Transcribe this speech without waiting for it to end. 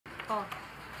Oh.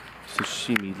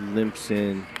 Sashimi limps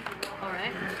in. All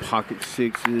right. Pocket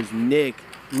sixes. Nick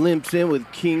limps in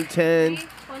with king 10.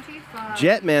 325.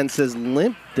 Jetman says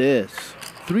limp this.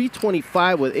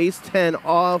 325 with ace 10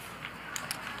 off.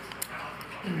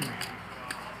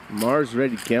 Mars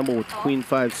ready to gamble with queen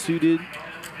 5 suited.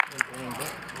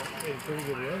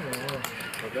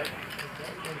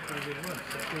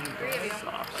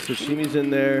 Sashimi's in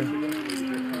there.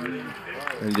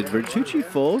 And did Vertucci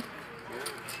fold?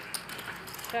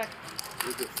 Check.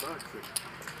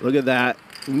 Look at that.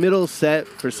 Middle set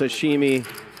for Sashimi.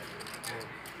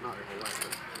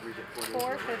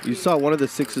 450. You saw one of the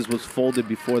sixes was folded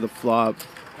before the flop.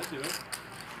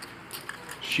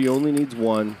 She only needs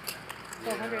one.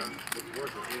 400.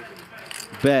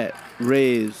 Bet,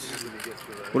 raise.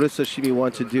 What does Sashimi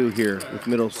want to do here with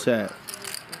middle set?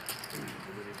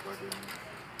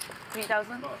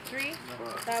 3,000.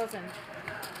 3,000.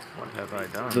 What have I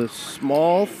done? The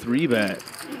small 3-bet.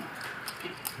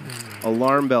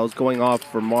 Alarm bells going off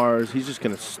for Mars. He's just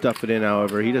going to stuff it in,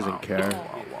 however. He doesn't care.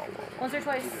 Once or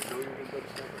twice?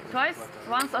 Twice?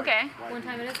 Once? Okay. One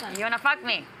time it is done. You wanna fuck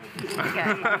me?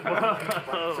 Okay.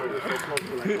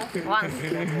 Once.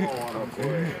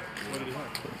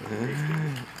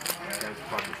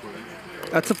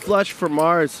 That's a flush for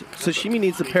Mars. Sashimi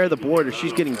needs to pair the board or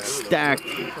she's getting stacked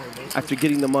after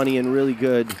getting the money in really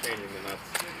good.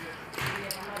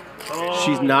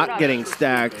 She's not getting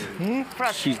stacked.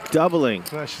 She's doubling.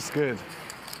 Flush is good.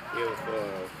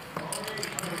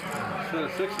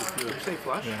 Say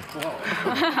flush? Yeah.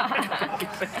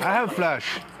 I have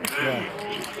flush. Yeah.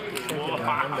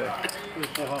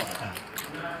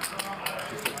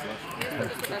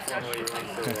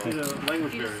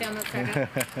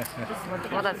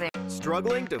 What does it?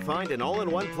 Struggling to find an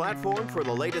all-in-one platform for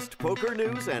the latest poker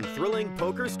news and thrilling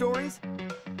poker stories?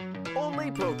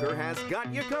 Only Poker has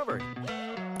got you covered.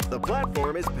 The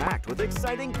platform is packed with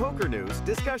exciting poker news,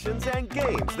 discussions, and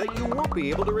games that you won't be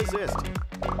able to resist.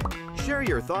 Share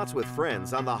your thoughts with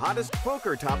friends on the hottest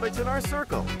poker topics in our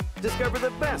circle. Discover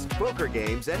the best poker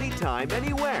games anytime,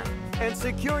 anywhere, and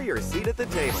secure your seat at the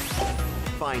table.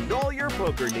 Find all your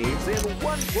poker needs in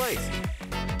one place.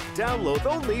 Download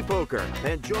Only Poker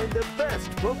and join the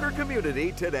best poker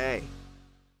community today.